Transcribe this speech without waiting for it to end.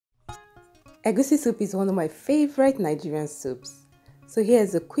Egusi soup is one of my favorite Nigerian soups. So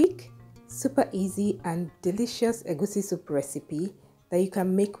here's a quick, super easy and delicious egusi soup recipe that you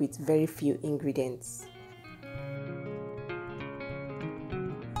can make with very few ingredients.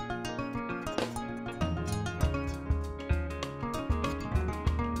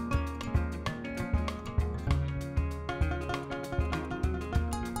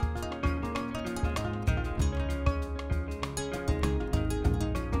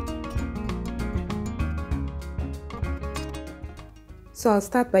 So I'll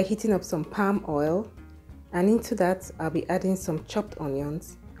start by heating up some palm oil, and into that I'll be adding some chopped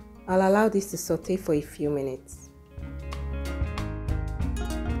onions. I'll allow this to saute for a few minutes.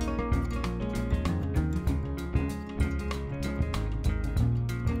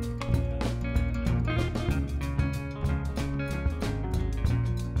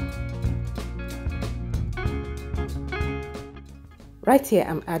 Right here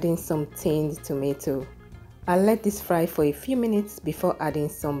I'm adding some tinned tomato. I'll let this fry for a few minutes before adding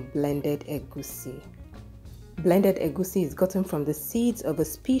some blended egusi. Blended egusi is gotten from the seeds of a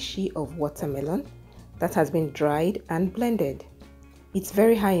species of watermelon that has been dried and blended. It's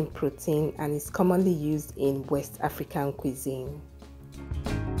very high in protein and is commonly used in West African cuisine.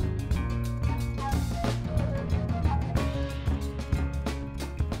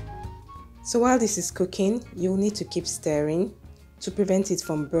 So while this is cooking, you'll need to keep stirring to prevent it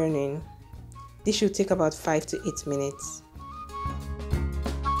from burning. This should take about 5 to 8 minutes.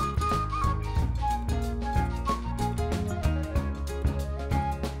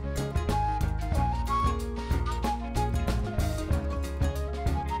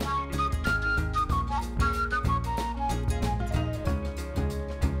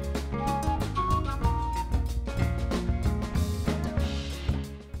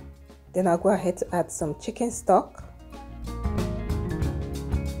 Then I'll go ahead to add some chicken stock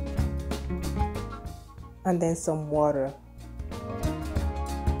and then some water.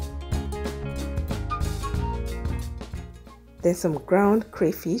 Then some ground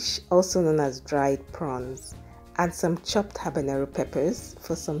crayfish, also known as dried prawns, and some chopped habanero peppers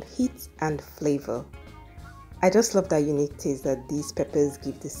for some heat and flavor. I just love that unique taste that these peppers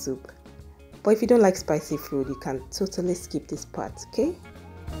give the soup. But if you don't like spicy food, you can totally skip this part, okay?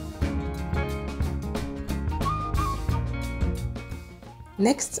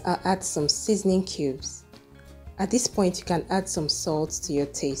 Next, I'll add some seasoning cubes. At this point, you can add some salt to your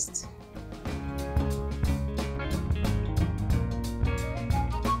taste.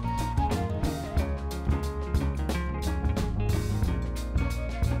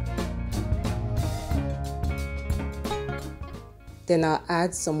 Then I'll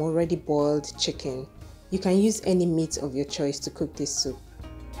add some already boiled chicken. You can use any meat of your choice to cook this soup.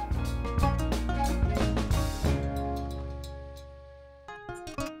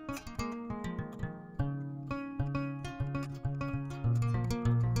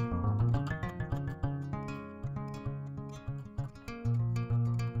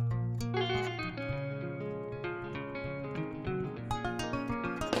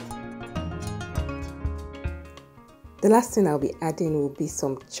 The last thing I'll be adding will be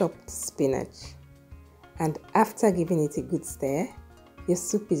some chopped spinach. And after giving it a good stir, your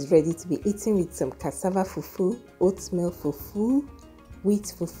soup is ready to be eaten with some cassava fufu, oatmeal fufu,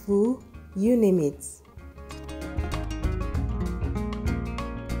 wheat fufu, you name it.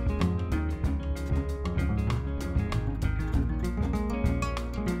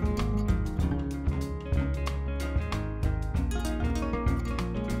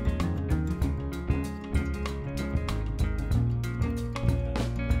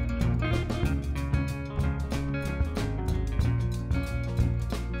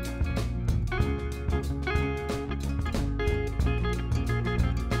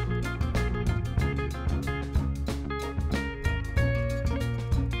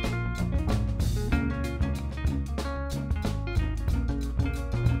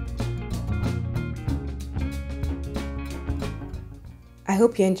 I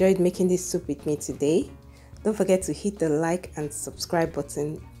hope you enjoyed making this soup with me today. Don't forget to hit the like and subscribe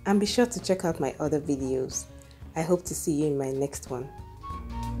button and be sure to check out my other videos. I hope to see you in my next one.